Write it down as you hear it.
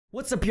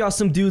What's up, you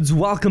awesome dudes?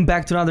 Welcome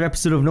back to another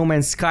episode of No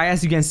Man's Sky.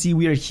 As you can see,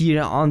 we are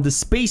here on the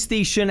space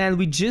station and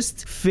we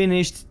just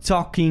finished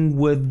talking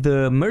with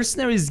the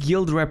Mercenaries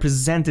Guild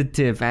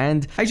representative,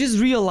 and I just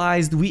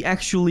realized we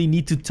actually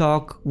need to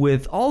talk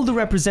with all the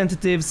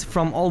representatives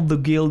from all the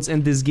guilds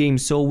in this game.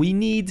 So we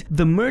need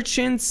the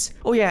merchants,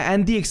 oh yeah,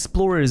 and the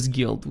Explorers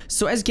Guild.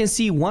 So as you can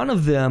see, one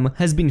of them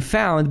has been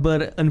found,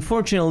 but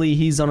unfortunately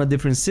he's on a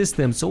different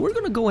system. So we're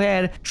gonna go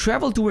ahead,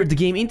 travel to where the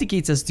game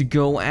indicates us to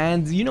go,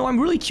 and you know, I'm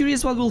really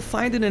curious what we'll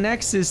find in the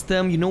next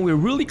system. You know, we're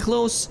really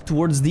close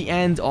towards the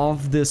end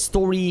of the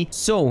story.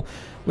 So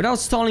without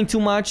stalling too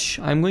much,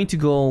 I'm going to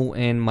go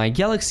in my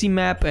galaxy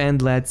map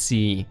and let's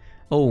see.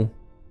 Oh,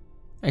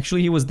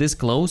 actually he was this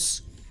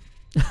close.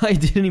 I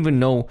didn't even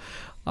know.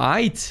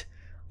 Alright,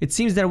 it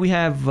seems that we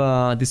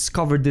have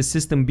discovered this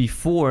system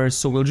before,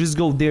 so we'll just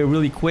go there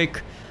really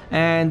quick.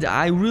 And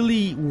I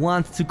really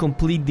want to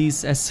complete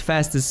this as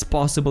fast as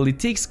possible. It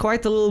takes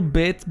quite a little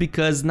bit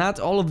because not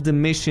all of the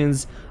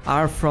missions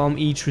are from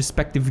each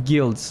respective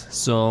guilds.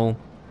 So,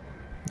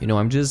 you know,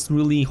 I'm just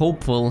really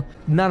hopeful.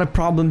 Not a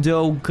problem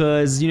though,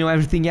 because, you know,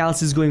 everything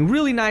else is going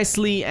really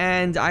nicely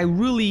and I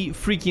really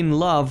freaking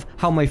love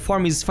how my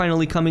farm is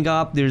finally coming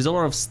up. There's a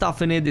lot of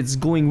stuff in it. It's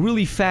going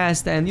really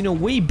fast and, you know,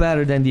 way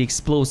better than the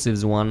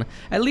explosives one.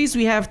 At least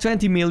we have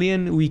 20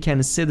 million we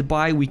can sit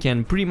by. We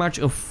can pretty much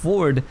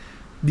afford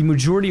the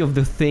majority of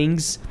the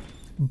things,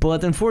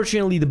 but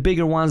unfortunately the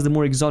bigger ones, the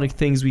more exotic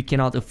things, we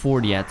cannot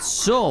afford yet.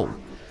 So,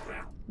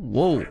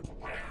 whoa,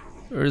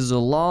 there's a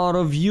lot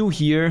of you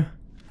here.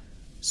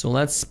 So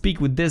let's speak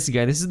with this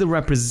guy. This is the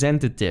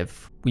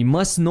representative. We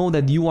must know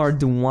that you are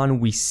the one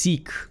we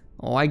seek.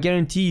 Oh, I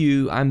guarantee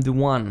you I'm the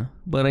one,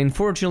 but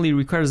unfortunately it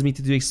requires me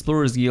to do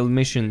Explorers Guild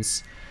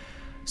missions.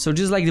 So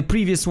just like the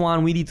previous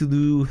one, we need to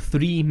do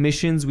 3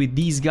 missions with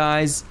these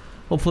guys.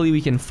 Hopefully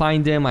we can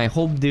find them. I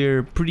hope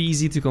they're pretty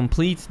easy to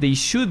complete. They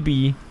should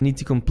be. I need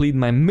to complete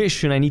my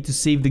mission. I need to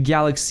save the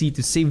galaxy,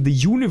 to save the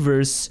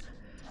universe.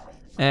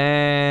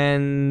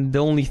 And the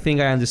only thing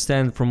I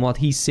understand from what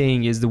he's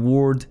saying is the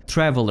word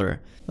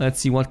traveler. Let's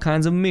see, what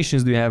kinds of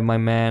missions do you have, my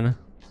man?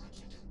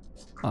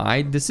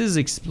 Alright, this is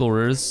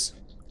Explorers.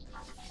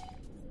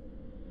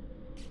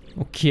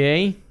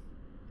 Okay.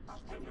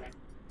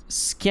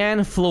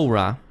 Scan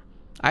flora.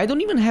 I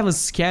don't even have a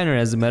scanner,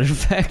 as a matter of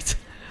fact.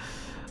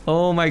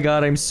 Oh my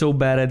god, I'm so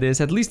bad at this.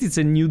 At least it's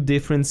a new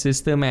different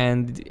system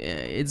and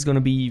it's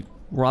gonna be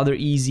rather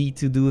easy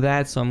to do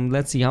that. So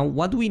let's see,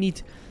 what do we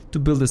need to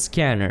build a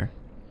scanner?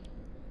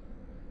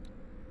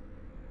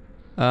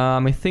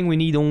 I think we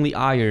need only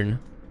iron.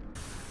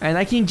 And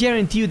I can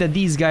guarantee you that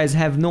these guys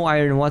have no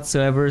iron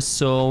whatsoever.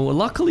 So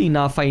luckily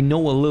enough, I know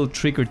a little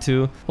trick or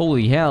two.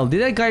 Holy hell, did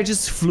that guy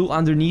just flew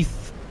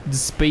underneath the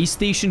space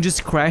station,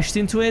 just crashed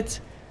into it?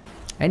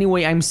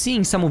 Anyway, I'm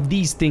seeing some of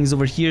these things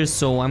over here,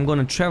 so I'm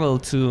gonna travel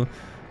to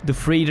the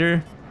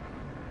freighter.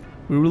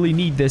 We really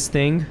need this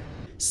thing,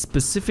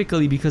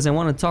 specifically because I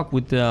want to talk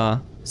with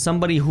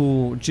somebody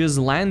who just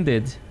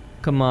landed.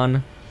 Come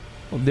on.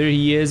 Oh, there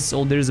he is.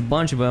 Oh, there's a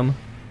bunch of them.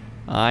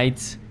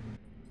 Alright.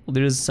 Oh,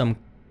 there's some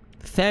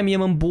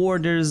thamium on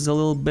board. There's a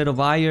little bit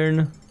of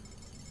iron.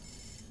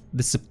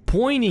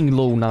 Disappointing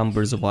low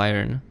numbers of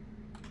iron.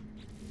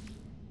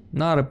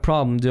 Not a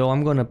problem though.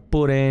 I'm gonna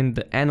put in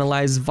the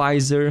analyze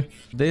visor,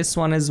 this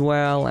one as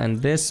well,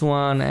 and this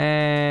one,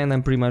 and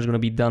I'm pretty much gonna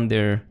be done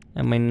there.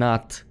 Am I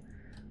not?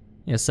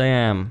 Yes, I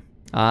am.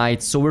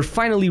 Alright, so we're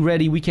finally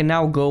ready. We can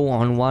now go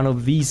on one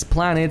of these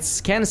planets,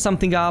 scan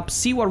something up,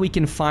 see what we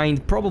can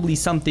find. Probably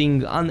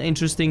something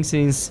uninteresting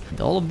since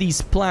all of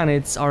these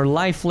planets are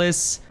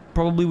lifeless,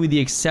 probably with the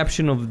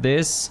exception of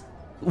this.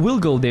 We'll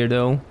go there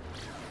though.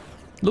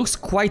 Looks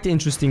quite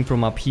interesting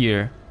from up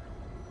here.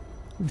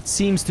 It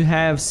seems to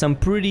have some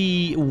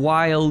pretty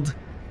wild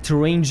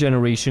terrain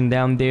generation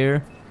down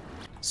there.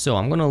 So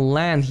I'm gonna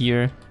land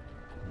here.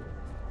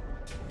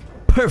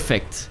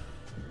 Perfect.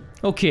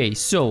 Okay,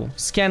 so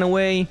scan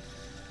away.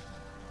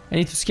 I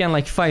need to scan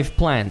like 5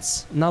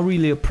 plants. Not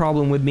really a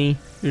problem with me.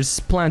 There's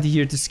plenty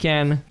here to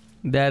scan.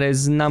 That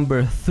is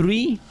number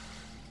 3.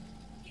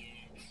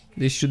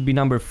 This should be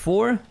number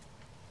 4.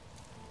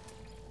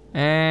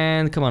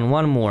 And come on,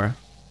 one more.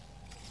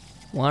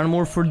 One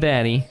more for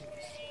daddy.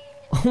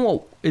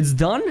 Oh, it's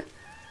done?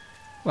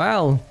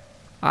 Well,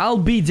 I'll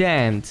be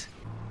damned.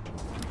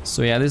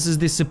 So yeah, this is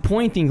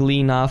disappointingly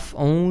enough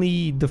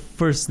only the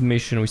first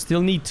mission. We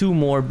still need 2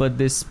 more, but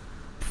this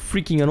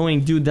freaking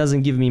annoying dude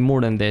doesn't give me more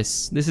than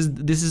this. This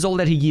is all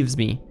that he gives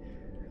me.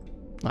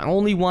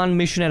 Only 1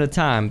 mission at a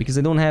time because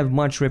I don't have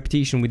much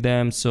reputation with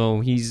them,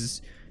 so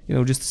he's, you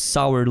know, just a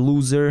sour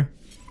loser.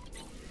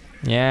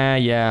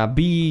 Yeah,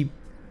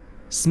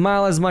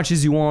 smile as much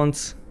as you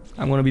want.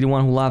 I'm gonna be the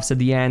one who laughs at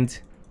the end.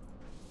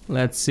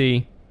 Let's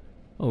see.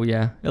 Oh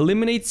yeah,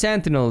 eliminate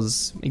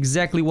sentinels.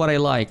 Exactly what I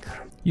like.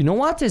 You know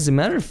what? As a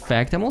matter of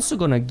fact, I'm also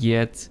gonna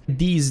get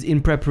these in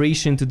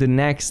preparation to the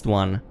next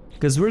one.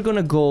 Because we're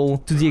gonna go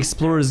to the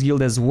Explorers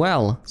Guild as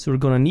well. So we're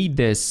gonna need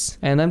this.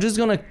 And I'm just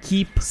gonna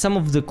keep some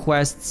of the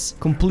quests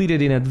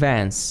completed in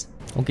advance.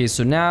 Okay,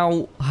 so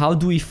now, how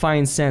do we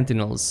find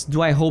sentinels?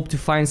 Do I hope to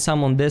find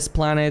some on this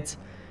planet?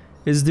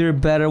 Is there a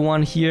better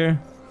one here?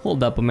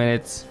 Hold up a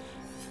minute.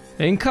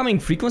 Incoming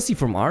frequency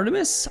from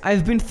Artemis?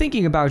 I've been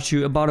thinking about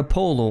you, about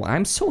Apollo.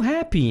 I'm so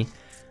happy.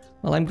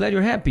 Well, I'm glad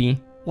you're happy.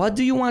 What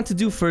do you want to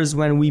do first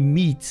when we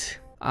meet?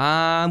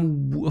 Fly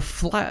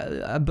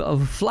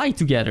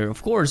together,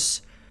 of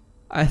course.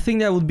 I think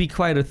that would be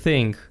quite a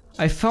thing.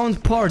 I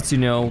found parts, you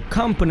know,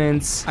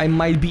 components I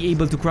might be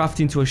able to craft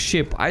into a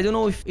ship. I don't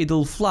know if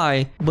it'll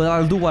fly, but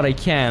I'll do what I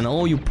can.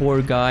 Oh, you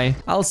poor guy.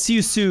 I'll see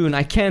you soon.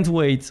 I can't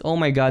wait. Oh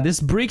my god, this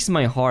breaks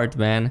my heart,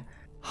 man.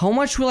 How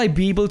much will I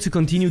be able to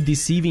continue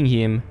deceiving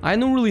him? I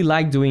don't really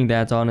like doing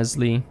that,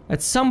 honestly.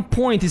 At some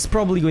point, he's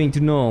probably going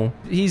to know.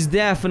 He's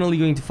definitely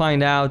going to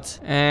find out,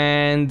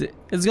 and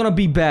it's gonna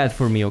be bad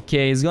for me,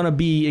 okay? It's gonna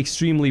be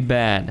extremely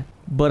bad.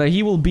 But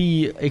he will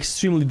be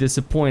extremely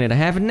disappointed. I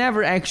have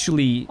never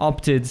actually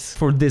opted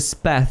for this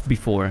path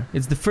before.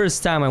 It's the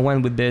first time I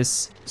went with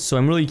this, so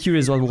I'm really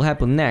curious what will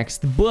happen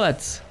next.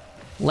 But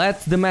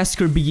let the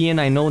massacre begin.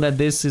 I know that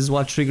this is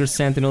what triggers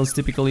sentinels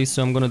typically,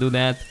 so I'm gonna do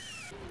that.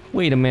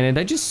 Wait a minute,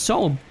 I just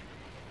saw...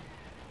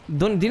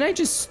 Didn't I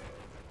just...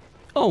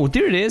 Oh,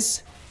 there it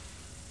is.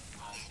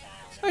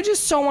 I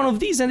just saw one of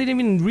these and didn't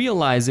even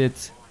realize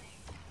it.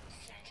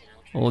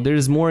 Oh,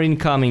 there's more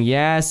incoming,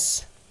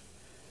 yes.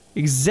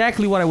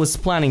 Exactly what I was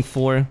planning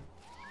for.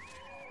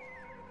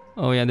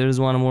 Oh yeah, there's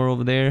one more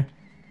over there.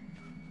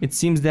 It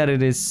seems that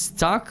it is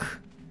stuck.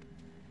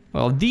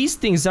 Well, these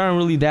things aren't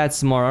really that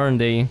smart, aren't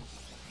they?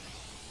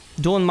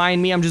 Don't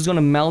mind me, I'm just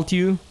gonna melt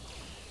you.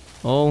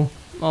 Oh,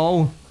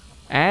 oh.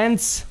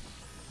 Ants.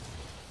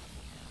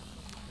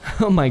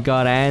 Oh my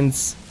god,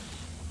 ants.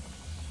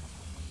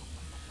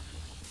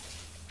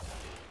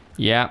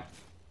 Yeah.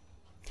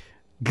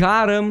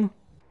 Got him.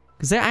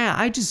 Cause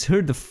I just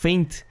heard the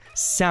faint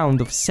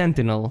sound of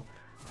sentinel.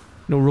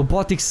 You know,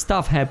 robotic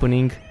stuff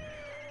happening.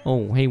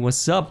 Oh, hey,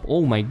 what's up?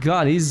 Oh my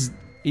god, he's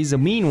a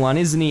mean one,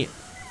 isn't he?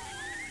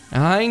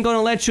 I ain't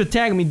gonna let you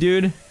attack me,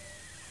 dude.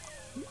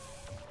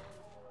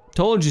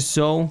 Told you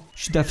so.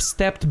 Should have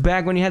stepped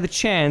back when you had the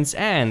chance,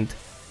 and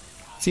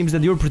seems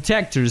that your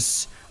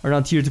protectors are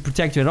not here to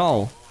protect you at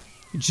all.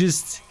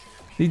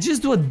 They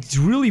just do a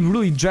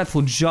really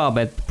dreadful job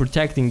at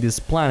protecting this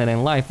planet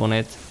and life on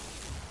it.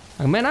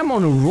 Man, I'm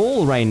on a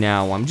roll right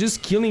now. I'm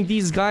just killing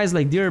these guys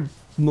like they're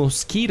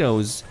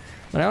mosquitoes.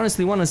 But I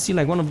honestly want to see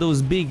like one of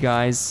those big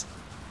guys.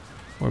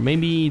 Or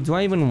maybe, do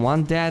I even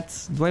want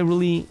that? Do I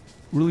really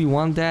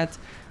want that?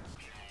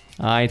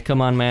 Alright,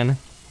 come on, man.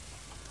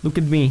 Look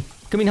at me.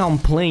 Look at me how I'm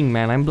playing,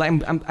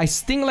 man. I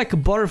sting like a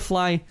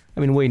butterfly. I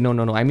mean, wait, no.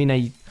 I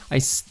mean, I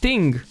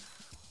sting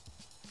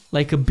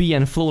like a bee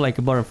and flow like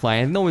a butterfly.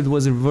 I know it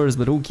was reversed,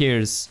 but who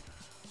cares?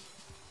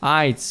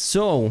 Alright,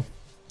 so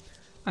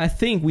I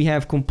think we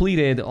have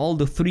completed all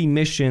the 3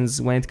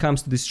 missions when it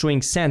comes to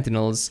destroying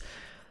sentinels.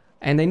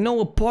 And I know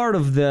a part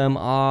of them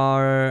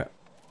are,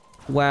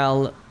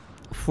 well,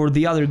 for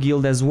the other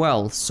guild as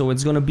well. So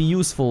it's gonna be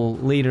useful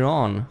later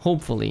on,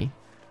 hopefully.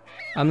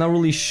 I'm not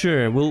really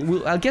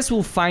sure. I guess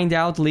we'll find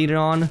out later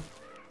on.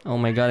 Oh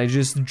my god, I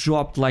just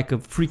dropped like a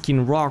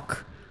freaking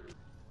rock.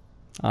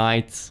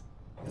 Alright.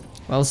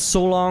 Well,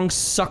 so long,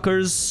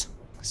 suckers.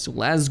 So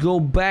let's go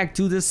back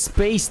to the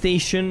space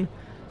station.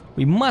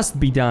 We must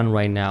be done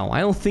right now.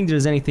 I don't think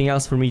there's anything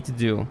else for me to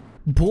do.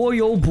 Boy,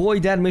 oh boy,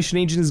 that mission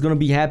agent is gonna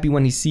be happy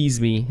when he sees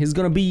me. He's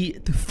gonna be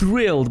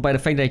thrilled by the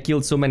fact that I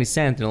killed so many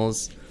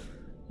sentinels.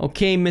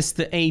 Okay,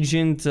 Mr.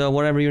 Agent,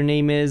 whatever your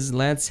name is,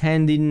 let's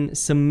hand in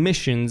some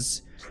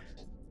missions.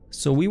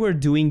 So we were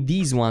doing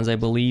these ones, I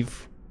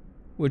believe.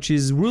 Which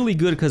is really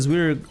good because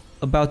we're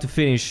about to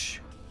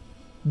finish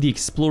the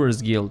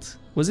Explorers Guild.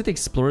 Was it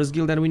Explorers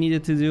Guild that we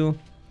needed to do?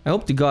 I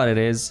hope to god it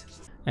is.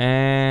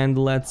 And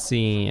let's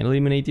see,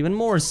 eliminate even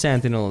more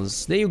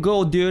sentinels. There you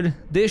go, dude.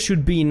 This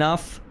should be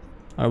enough.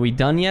 Are we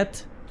done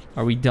yet?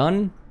 Are we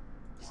done?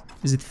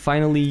 Is it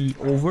finally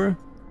over?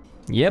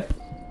 Yep.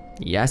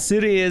 Yes,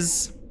 it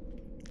is.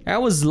 I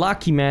was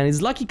lucky, man.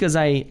 It's lucky because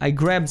I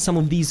grabbed some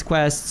of these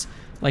quests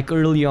like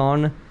early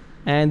on.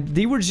 And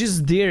they were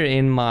just there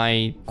in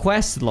my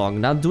quest log,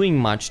 not doing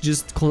much,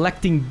 just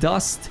collecting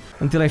dust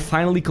until I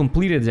finally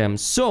completed them.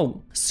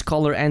 So,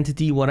 Scholar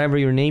Entity, whatever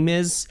your name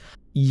is.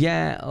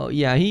 Yeah,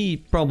 yeah, he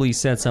probably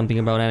said something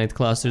about Anit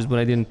clusters, but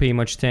I didn't pay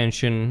much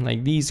attention.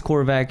 Like, these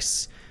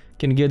Korvax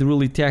can get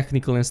really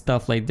technical and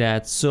stuff like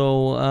that.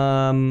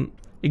 So,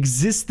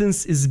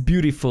 existence is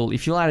beautiful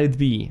if you let it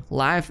be.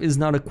 Life is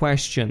not a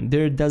question.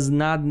 There does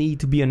not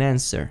need to be an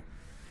answer.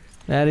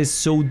 That is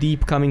so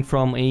deep coming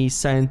from a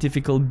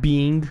scientifical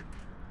being.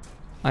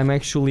 I'm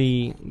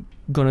actually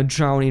gonna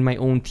drown in my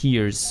own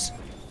tears.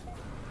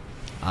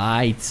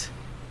 Alright.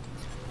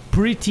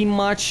 Pretty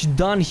much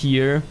done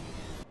here.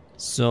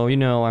 So, you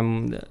know,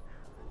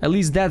 at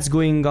least that's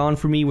going on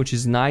for me, which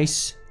is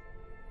nice.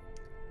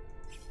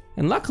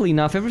 And luckily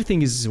enough,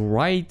 everything is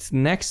right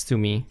next to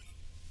me.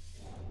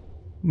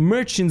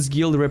 Merchants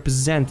Guild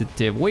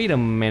representative. Wait a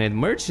minute,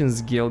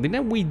 Merchants Guild?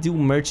 Didn't we do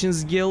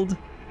Merchants Guild?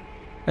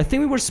 I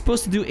think we were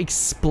supposed to do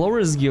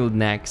Explorers Guild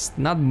next,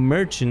 not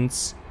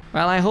Merchants.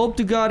 Well, I hope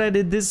to God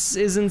that this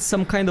isn't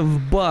some kind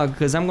of bug,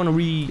 because I'm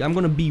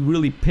gonna be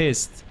really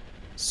pissed.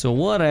 So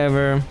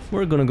whatever,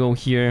 we're gonna go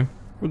here.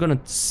 We're gonna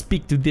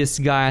speak to this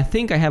guy. I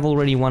think I have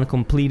already one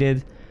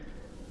completed.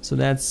 So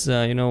that's,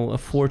 you know, a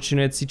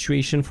fortunate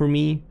situation for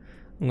me.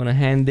 I'm gonna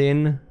hand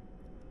in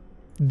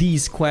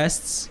these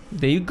quests.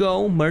 There you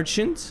go,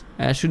 merchant.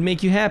 That should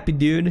make you happy,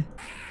 dude.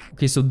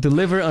 Okay, so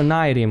deliver an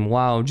item.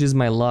 Wow, just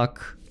my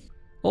luck.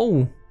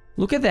 Oh,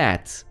 look at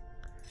that.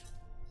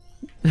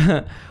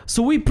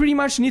 So we pretty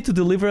much need to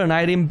deliver an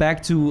item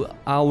back to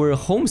our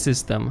home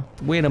system.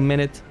 Wait a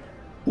minute.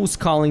 Who's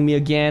calling me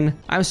again?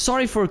 I'm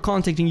sorry for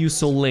contacting you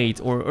so late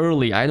or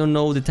early. I don't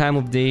know the time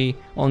of day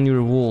on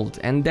your world.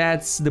 And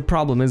that's the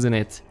problem, isn't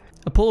it?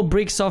 Apollo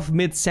breaks off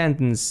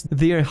mid-sentence,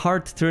 their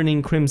heart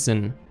turning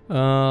crimson.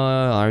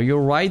 Are you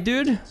alright,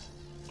 dude?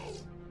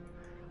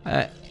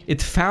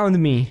 It found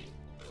me.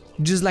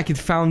 Just like it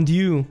found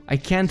you. I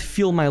can't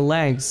feel my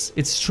legs.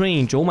 It's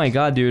strange. Oh my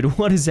god, dude.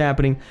 What is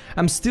happening?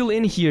 I'm still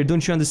in here,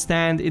 don't you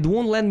understand? It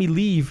won't let me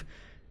leave.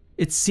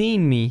 It's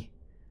seeing me.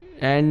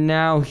 And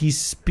now he's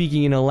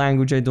speaking in a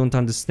language I don't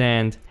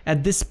understand.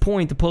 At this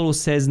point, Apollo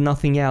says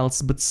nothing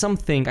else, but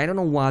something, I don't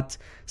know what,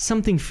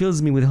 something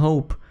fills me with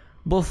hope.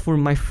 Both for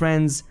my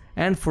friends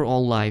and for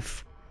all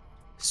life.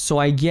 So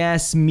I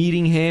guess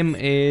meeting him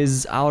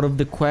is out of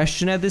the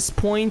question at this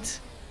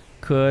point.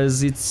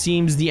 Cause it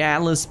seems the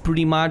Atlas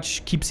pretty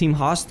much keeps him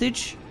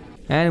hostage.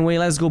 Anyway,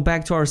 let's go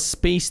back to our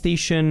space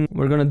station.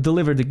 We're gonna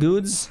deliver the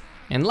goods.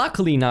 And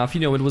luckily enough, you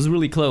know, it was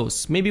really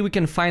close. Maybe we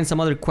can find some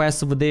other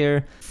quests over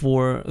there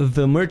for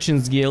the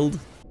Merchants Guild.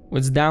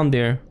 What's down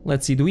there?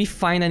 Let's see, do we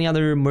find any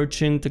other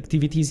merchant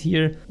activities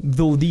here?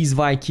 Though these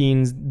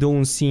Vikings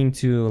don't seem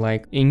to,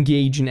 like,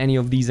 engage in any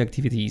of these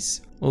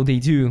activities. Oh, they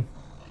do.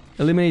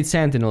 Eliminate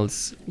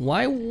sentinels.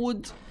 Why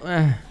would...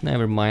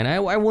 never mind.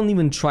 I won't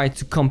even try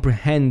to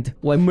comprehend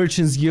why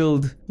Merchants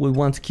Guild would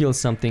want to kill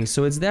something.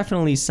 So it's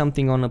definitely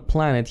something on a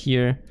planet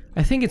here.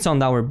 I think it's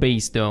on our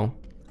base though.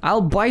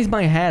 I'll bite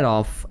my head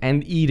off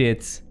and eat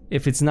it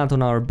if it's not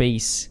on our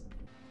base.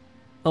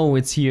 Oh,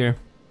 it's here.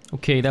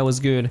 Okay, that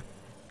was good.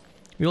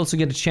 We also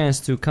get a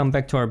chance to come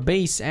back to our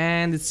base,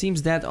 and it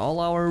seems that all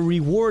our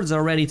rewards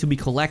are ready to be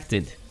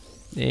collected.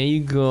 There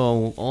you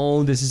go.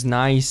 Oh, this is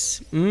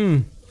nice.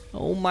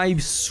 Oh, my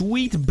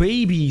sweet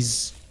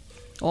babies.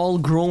 All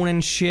grown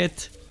and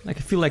shit. Like,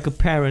 I feel like a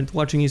parent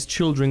watching his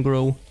children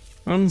grow.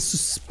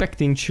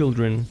 Unsuspecting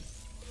children.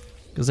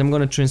 Because I'm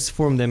gonna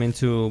transform them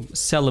into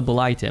sellable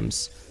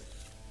items.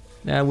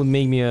 That would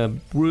make me a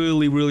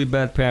really, really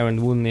bad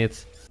parent, wouldn't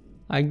it?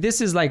 Like,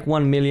 this is like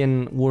 1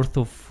 million worth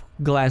of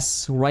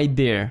glass right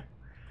there.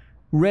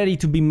 Ready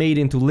to be made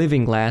into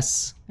living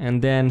glass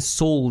and then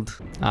sold.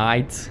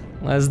 Alright,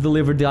 let's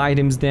deliver the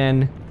items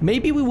then.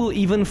 Maybe we will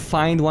even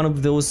find one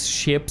of those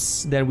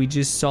ships that we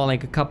just saw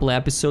like a couple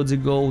episodes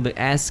ago, the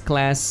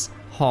S-class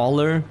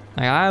hauler.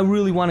 Like, I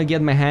really want to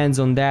get my hands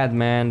on that,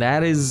 man.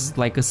 That is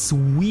like a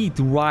sweet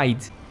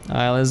ride.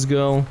 Alright, let's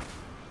go.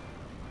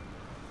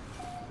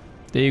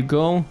 There you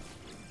go.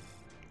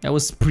 That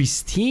was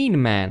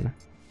pristine, man.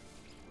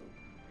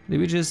 Did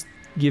we just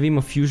give him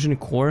a fusion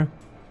core?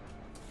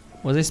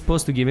 Was I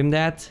supposed to give him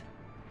that?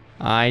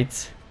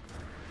 Alright.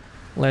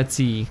 Let's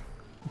see.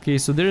 Okay,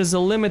 so there's a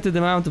limited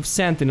amount of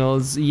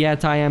sentinels,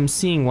 yet I am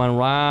seeing one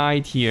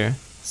right here.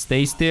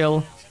 Stay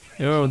still.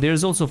 Oh,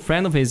 there's also a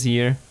friend of his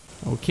here.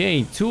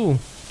 Okay, two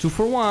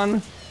for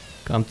one.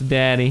 Come to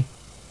daddy.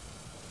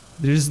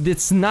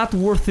 It's not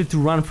worth it to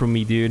run from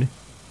me, dude.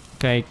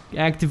 Okay,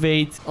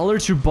 activate.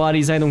 Alert your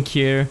bodies, I don't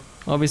care.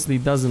 Obviously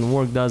it doesn't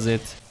work, does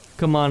it?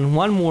 Come on,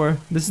 one more.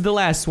 This is the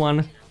last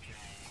one.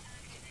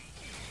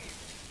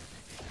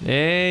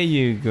 There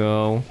you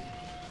go.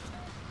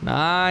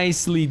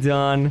 Nicely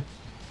done.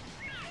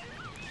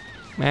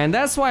 Man,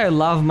 that's why I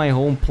love my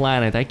home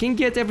planet. I can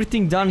get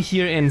everything done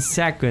here in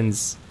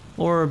seconds.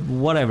 Or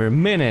whatever,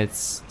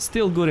 minutes.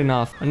 Still good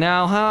enough.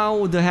 Now,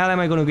 how the hell am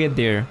I gonna get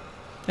there?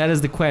 That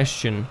is the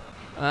question.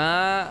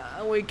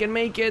 We can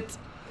make it.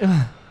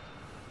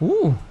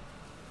 Ooh.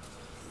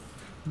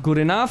 Good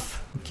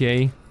enough.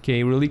 Okay,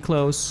 really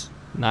close.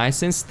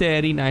 Nice and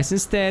steady, nice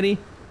and steady.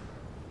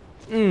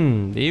 There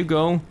you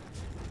go.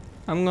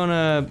 I'm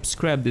gonna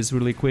scrap this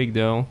really quick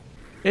though.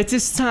 It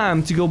is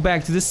time to go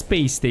back to the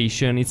space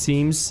station, it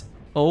seems.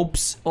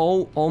 Oops.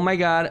 Oh my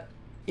god.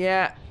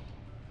 Yeah.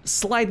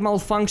 Slight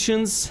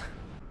malfunctions.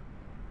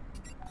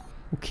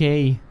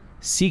 Okay.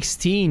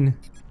 16.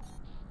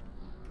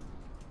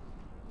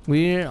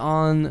 We're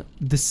on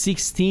the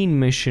 16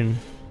 mission.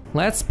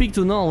 Let's speak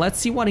to Null. Let's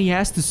see what he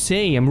has to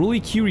say. I'm really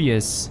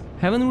curious.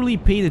 Haven't really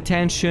paid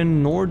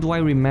attention, nor do I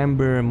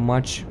remember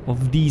much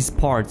of these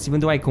parts, even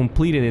though I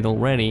completed it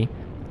already.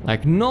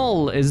 Like,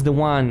 Null is the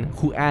one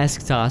who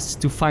asked us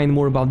to find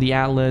more about the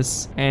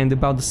Atlas and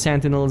about the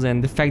Sentinels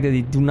and the fact that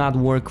they do not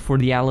work for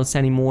the Atlas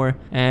anymore.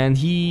 And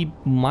he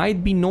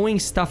might be knowing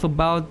stuff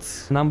about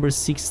number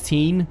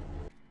 16.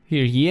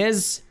 Here he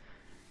is.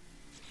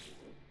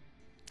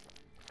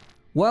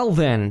 Well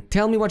then,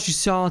 tell me what you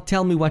saw,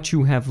 tell me what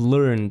you have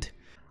learned.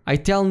 I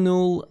tell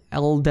Null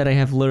all that I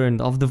have learned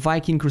of the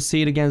Viking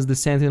crusade against the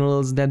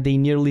Sentinels, that they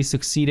nearly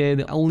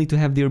succeeded, only to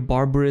have their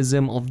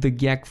barbarism of the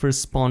Gek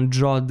first spawn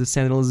draw the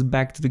Sentinels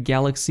back to the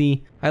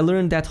galaxy. I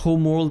learned that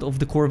homeworld of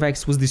the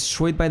Korvax was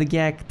destroyed by the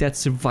Gek, that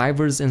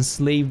survivors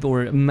enslaved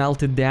or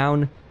melted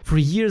down. For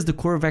years the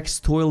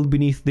Korvax toiled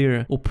beneath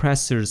their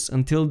oppressors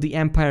until the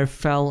Empire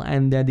fell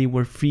and that they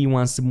were free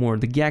once more.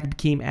 The Gek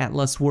became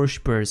Atlas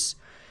worshippers.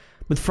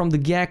 But from the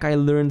Gek I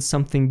learned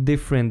something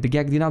different. The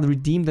Gek did not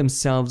redeem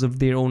themselves of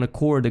their own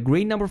accord. A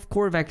great number of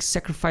Korvax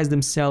sacrificed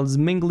themselves,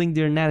 mingling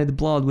their natted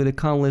blood with the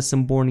countless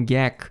unborn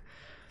Gek.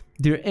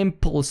 Their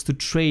impulse to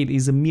trade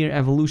is a mere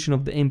evolution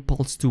of the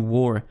impulse to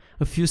war.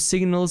 A few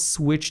signals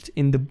switched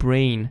in the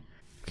brain.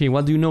 Okay,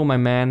 what do you know, my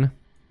man?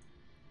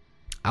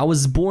 I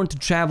was born to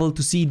travel,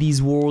 to see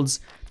these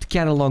worlds, to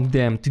catalog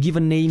them, to give a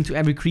name to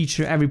every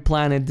creature, every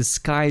planet, the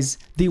skies.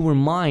 They were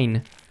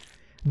mine.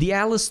 The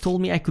Atlas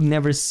told me I could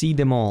never see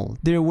them all.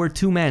 There were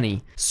too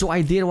many. So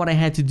I did what I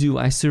had to do.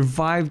 I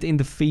survived in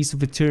the face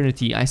of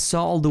eternity. I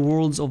saw all the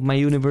worlds of my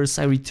universe.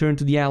 I returned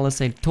to the Atlas.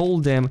 I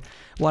told them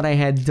what I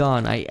had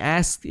done. I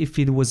asked if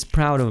it was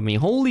proud of me.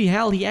 Holy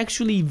hell, he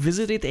actually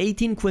visited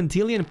 18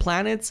 quintillion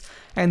planets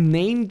and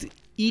named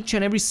each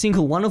and every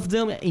single one of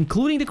them,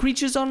 including the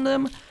creatures on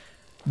them?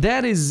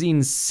 That is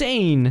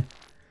insane.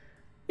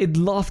 It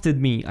laughed at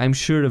me, I'm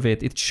sure of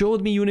it. It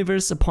showed me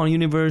universe upon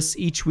universe,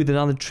 each with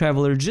another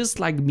traveler just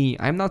like me.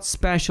 I'm not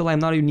special, I'm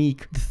not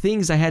unique. The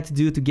things I had to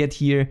do to get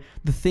here,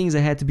 the things I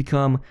had to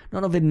become,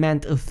 none of it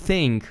meant a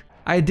thing.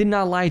 I did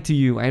not lie to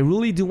you. I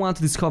really do want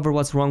to discover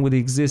what's wrong with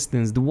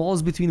existence. The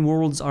walls between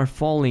worlds are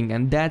falling,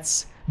 and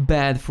that's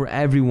bad for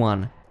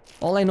everyone.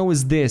 All I know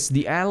is this: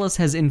 the Atlas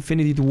has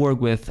infinity to work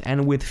with,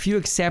 and with few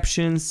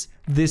exceptions,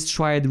 this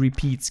triad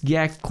repeats.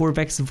 Gek,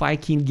 Korvax,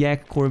 Viking,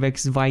 Gek,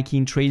 Korvax,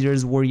 Viking,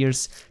 traders,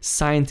 warriors,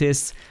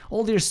 scientists,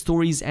 all their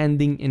stories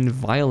ending in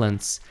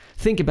violence.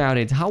 Think about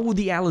it. How would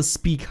the Atlas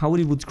speak? How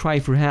it would cry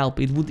for help?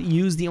 It would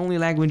use the only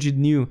language it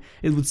knew.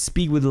 It would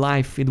speak with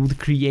life. It would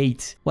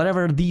create.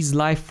 Whatever these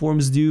life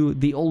forms do,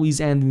 they always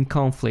end in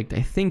conflict.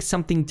 I think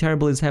something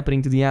terrible is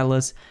happening to the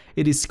Atlas.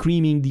 It is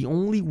screaming the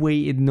only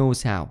way it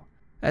knows how.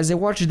 As I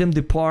watch them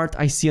depart,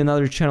 I see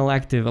another channel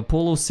active.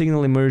 Apollo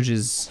signal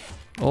emerges.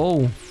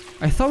 Oh,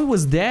 I thought it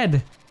was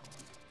dead.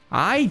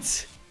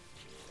 Aight.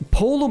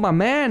 Apollo, my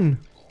man.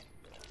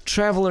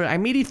 Traveler, I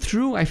made it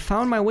through. I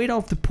found my way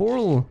out of the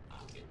portal.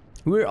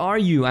 Where are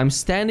you? I'm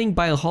standing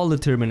by a holo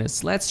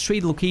terminus. Let's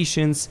trade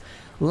locations.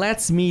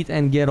 Let's meet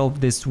and get off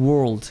this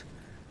world.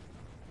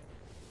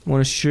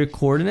 Want to share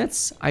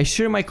coordinates? I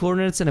share my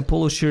coordinates and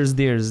Apollo shares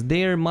theirs.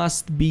 There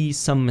must be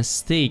some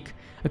mistake.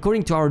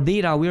 According to our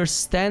data, we are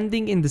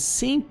standing in the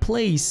same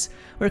place.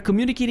 We're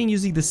communicating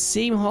using the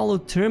same holo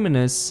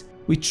terminus.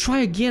 We try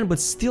again, but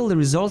still the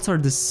results are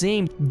the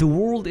same. The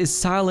world is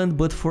silent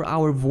but for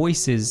our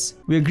voices.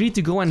 We agreed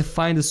to go and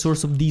find the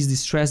source of these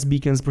distress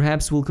beacons.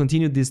 Perhaps we'll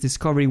continue this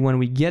discovery when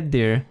we get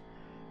there.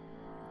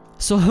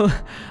 So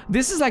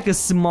this is like a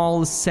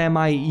small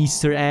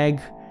semi-Easter egg.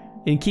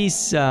 In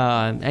case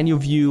any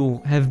of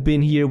you have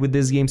been here with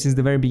this game since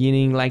the very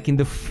beginning, like in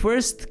the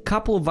first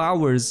couple of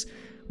hours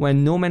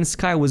when No Man's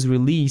Sky was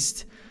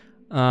released,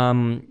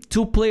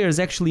 two players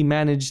actually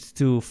managed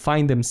to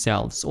find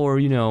themselves, or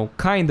you know,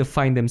 kind of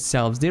find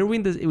themselves. They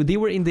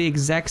were in the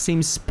exact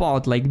same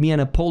spot like me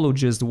and Apollo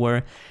just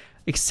were,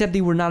 except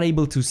they were not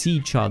able to see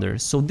each other.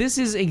 So this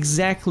is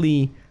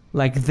exactly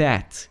like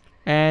that.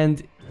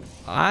 And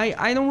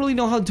I don't really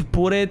know how to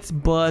put it,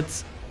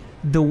 but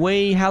the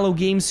way Hello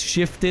Games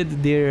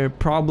shifted their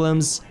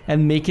problems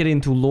and make it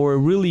into lore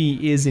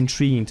really is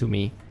intriguing to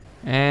me.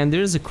 And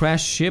there's a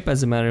crashed ship,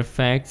 as a matter of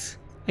fact.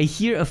 I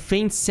hear a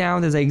faint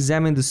sound as I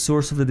examine the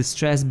source of the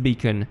distress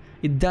beacon.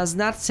 It does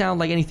not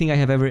sound like anything I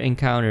have ever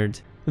encountered.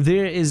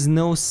 There is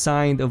no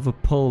sign of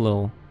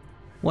Apollo.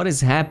 What is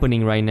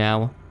happening right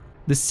now?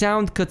 The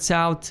sound cuts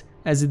out.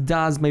 As it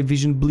does, my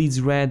vision bleeds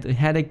red, a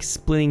headache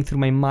splitting through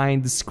my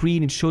mind. The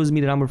screen, it shows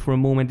me the number for a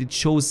moment. It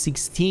shows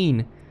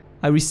 16.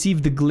 I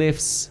receive the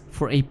glyphs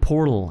for a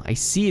portal. I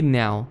see it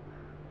now.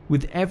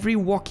 With every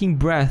walking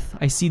breath,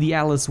 I see the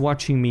Atlas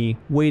watching me,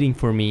 waiting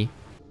for me.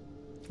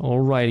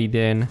 Alrighty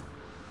then.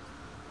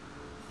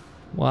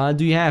 What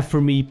do you have for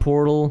me,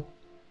 portal?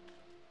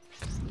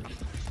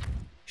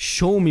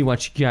 Show me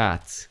what you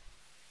got.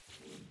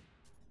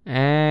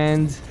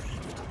 And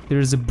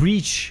there's a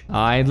breach.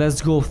 Alright,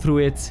 let's go through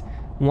it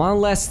one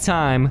last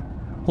time.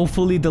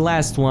 Hopefully the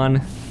last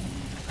one.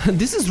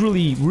 This is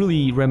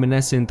really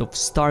reminiscent of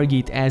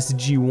Stargate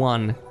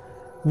SG-1.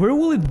 Where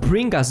will it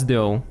bring us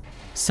though?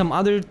 Some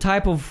other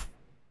type of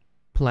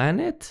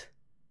planet?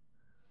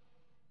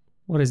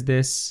 What is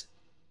this?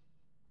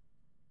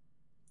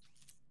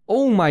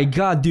 Oh my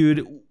god,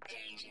 dude.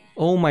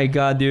 Oh my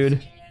god,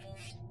 dude.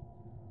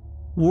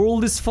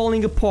 World is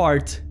falling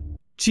apart.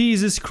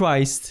 Jesus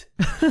Christ.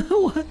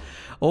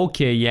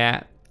 Okay,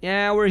 yeah.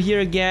 Yeah, we're here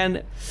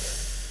again.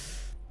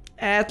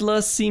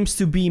 Atlas seems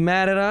to be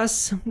mad at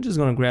us. I'm just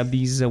gonna grab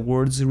these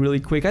words really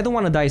quick. I don't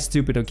want to die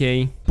stupid,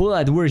 okay?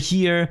 But we're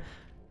here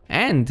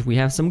and we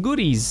have some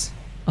goodies.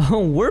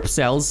 Oh, warp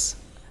cells.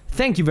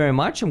 Thank you very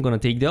much, I'm gonna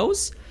take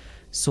those.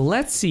 So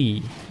let's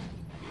see.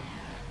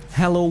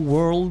 Hello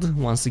world,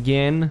 once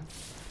again.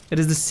 It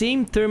is the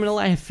same terminal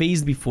I have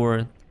faced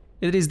before.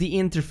 It is the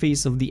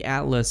interface of the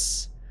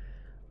Atlas.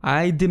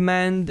 I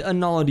demand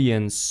an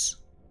audience.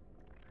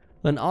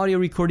 An audio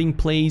recording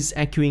plays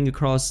echoing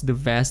across the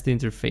vast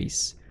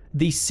interface.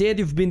 They said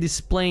you've been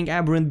displaying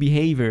aberrant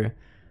behavior,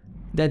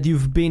 that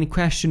you've been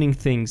questioning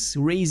things,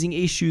 raising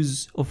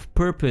issues of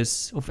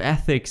purpose, of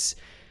ethics,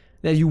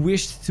 that you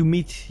wished to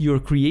meet your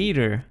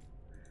creator.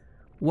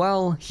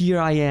 Well, here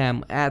I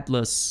am,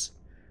 Atlas.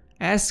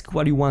 Ask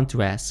what you want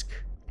to ask.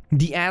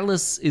 The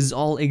Atlas is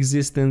all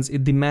existence.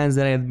 It demands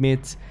that I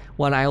admit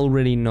what I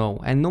already know,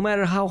 and no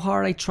matter how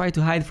hard I try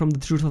to hide from the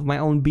truth of my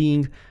own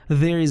being,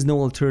 there is no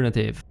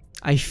alternative.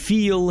 I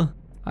feel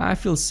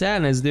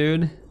sadness,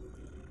 dude.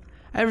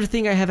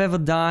 Everything I have ever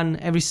done,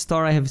 every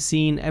star I have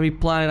seen, every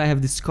planet I have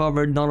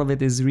discovered, none of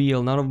it is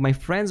real. None of my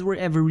friends were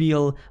ever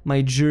real.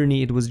 My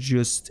journey, it was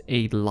just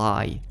a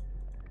lie.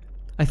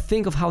 I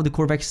think of how the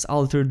Corvex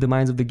altered the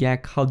minds of the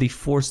Gek, how they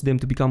forced them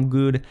to become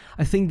good.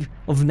 I think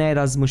of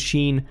Neda's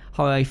machine,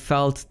 how I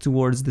felt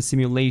towards the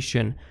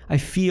simulation. I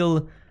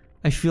feel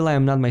I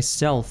am not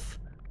myself.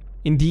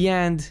 In the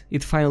end,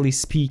 it finally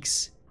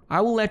speaks.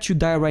 I will let you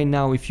die right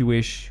now if you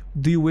wish.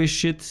 Do you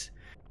wish it?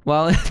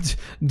 Well,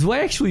 do I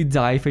actually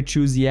die if I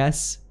choose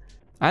yes?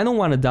 I don't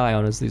want to die,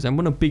 honestly, so I'm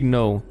gonna pick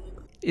no.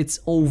 It's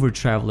over,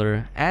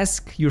 traveler.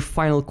 Ask your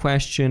final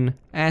question.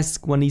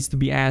 Ask what needs to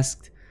be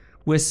asked.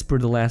 Whisper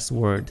the last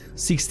word.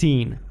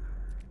 16.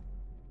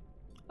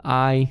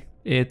 Oh,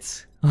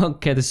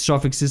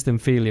 catastrophic system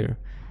failure.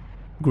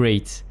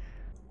 Great.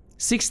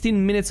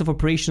 16 minutes of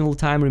operational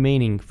time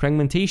remaining.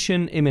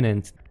 Fragmentation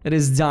imminent. It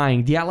is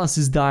dying. The Atlas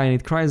is dying.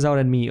 It cries out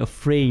at me,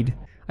 afraid.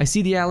 I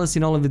see the Atlas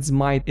in all of its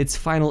might, its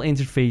final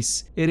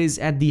interface. It is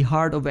at the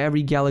heart of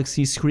every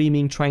galaxy,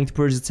 screaming, trying to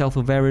purge itself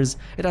of errors.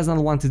 It does not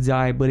want to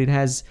die, but it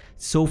has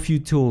so few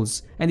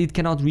tools, and it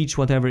cannot reach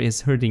whatever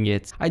is hurting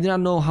it. I do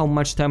not know how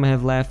much time I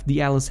have left.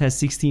 The Atlas has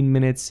 16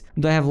 minutes.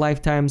 Do I have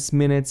lifetimes,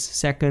 minutes,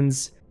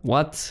 seconds?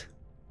 What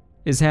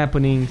is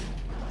happening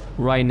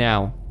right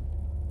now?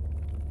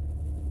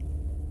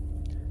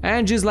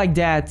 And just like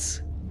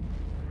that,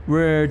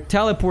 we're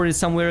teleported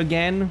somewhere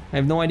again. I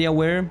have no idea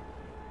where.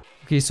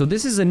 Okay, so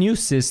this is a new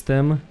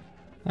system.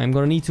 I'm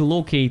gonna need to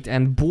locate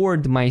and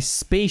board my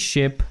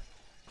spaceship.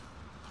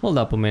 Hold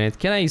up a minute.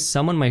 Can I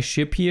summon my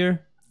ship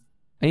here?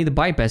 I need a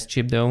bypass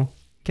chip though.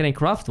 Can I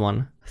craft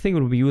one? I think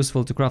it would be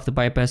useful to craft a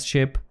bypass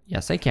chip.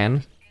 Yes, I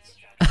can.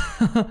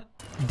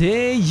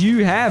 There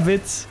you have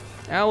it.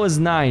 That was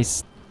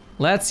nice.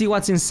 Let's see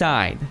what's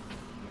inside.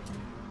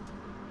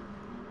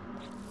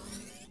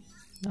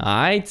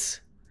 Alright.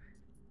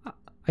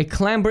 I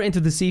clamber into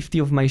the safety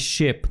of my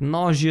ship,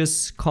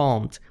 nauseous,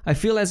 calmed. I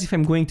feel as if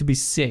I'm going to be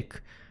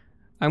sick.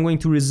 I'm going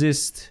to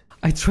resist.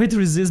 I try to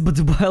resist, but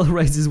the bile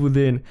rises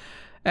within.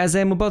 As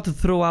I am about to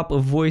throw up, a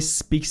voice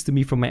speaks to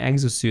me from my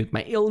exosuit.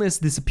 My illness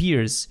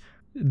disappears.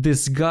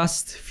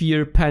 Disgust,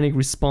 fear, panic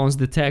response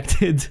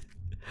detected.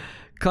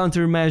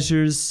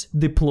 Countermeasures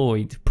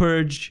deployed.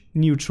 Purge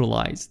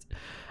neutralized.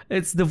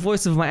 It's the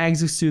voice of my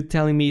exosuit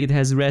telling me it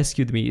has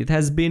rescued me. It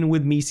has been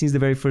with me since the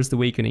very first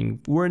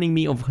awakening, warning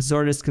me of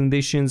hazardous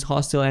conditions,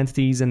 hostile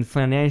entities, and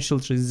financial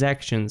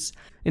transactions.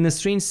 In a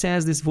strange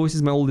sense, this voice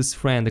is my oldest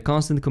friend, a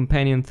constant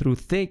companion through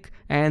thick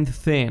and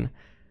thin.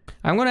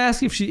 I'm gonna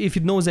ask if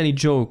it knows any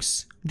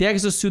jokes. The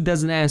exosuit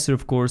doesn't answer,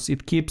 of course.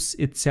 It keeps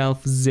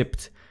itself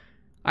zipped.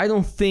 I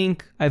don't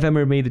think I've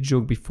ever made a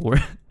joke before.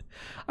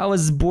 I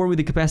was born with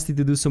the capacity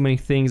to do so many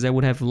things. I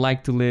would have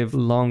liked to live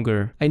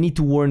longer. I need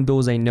to warn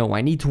those I know.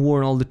 I need to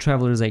warn all the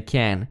travelers I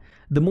can.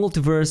 The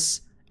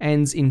multiverse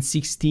ends in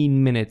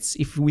 16 minutes.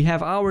 If we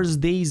have hours,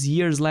 days,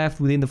 years left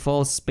within the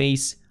false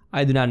space,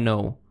 I do not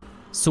know.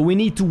 So we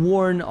need to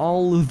warn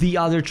all the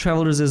other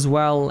travelers as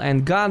well,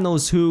 and God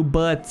knows who,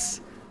 but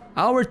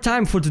our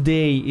time for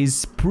today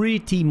is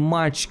pretty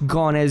much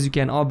gone, as you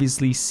can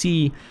obviously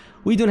see.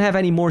 We don't have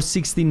any more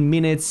 16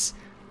 minutes.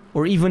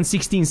 Or even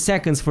 16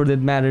 seconds for that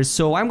matter.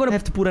 So I'm gonna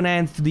have to put an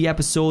end to the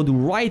episode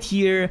right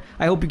here.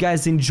 I hope you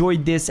guys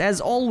enjoyed this. As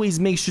always,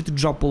 make sure to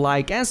drop a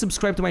like and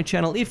subscribe to my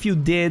channel if you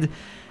did.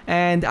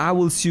 And I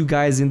will see you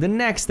guys in the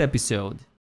next episode.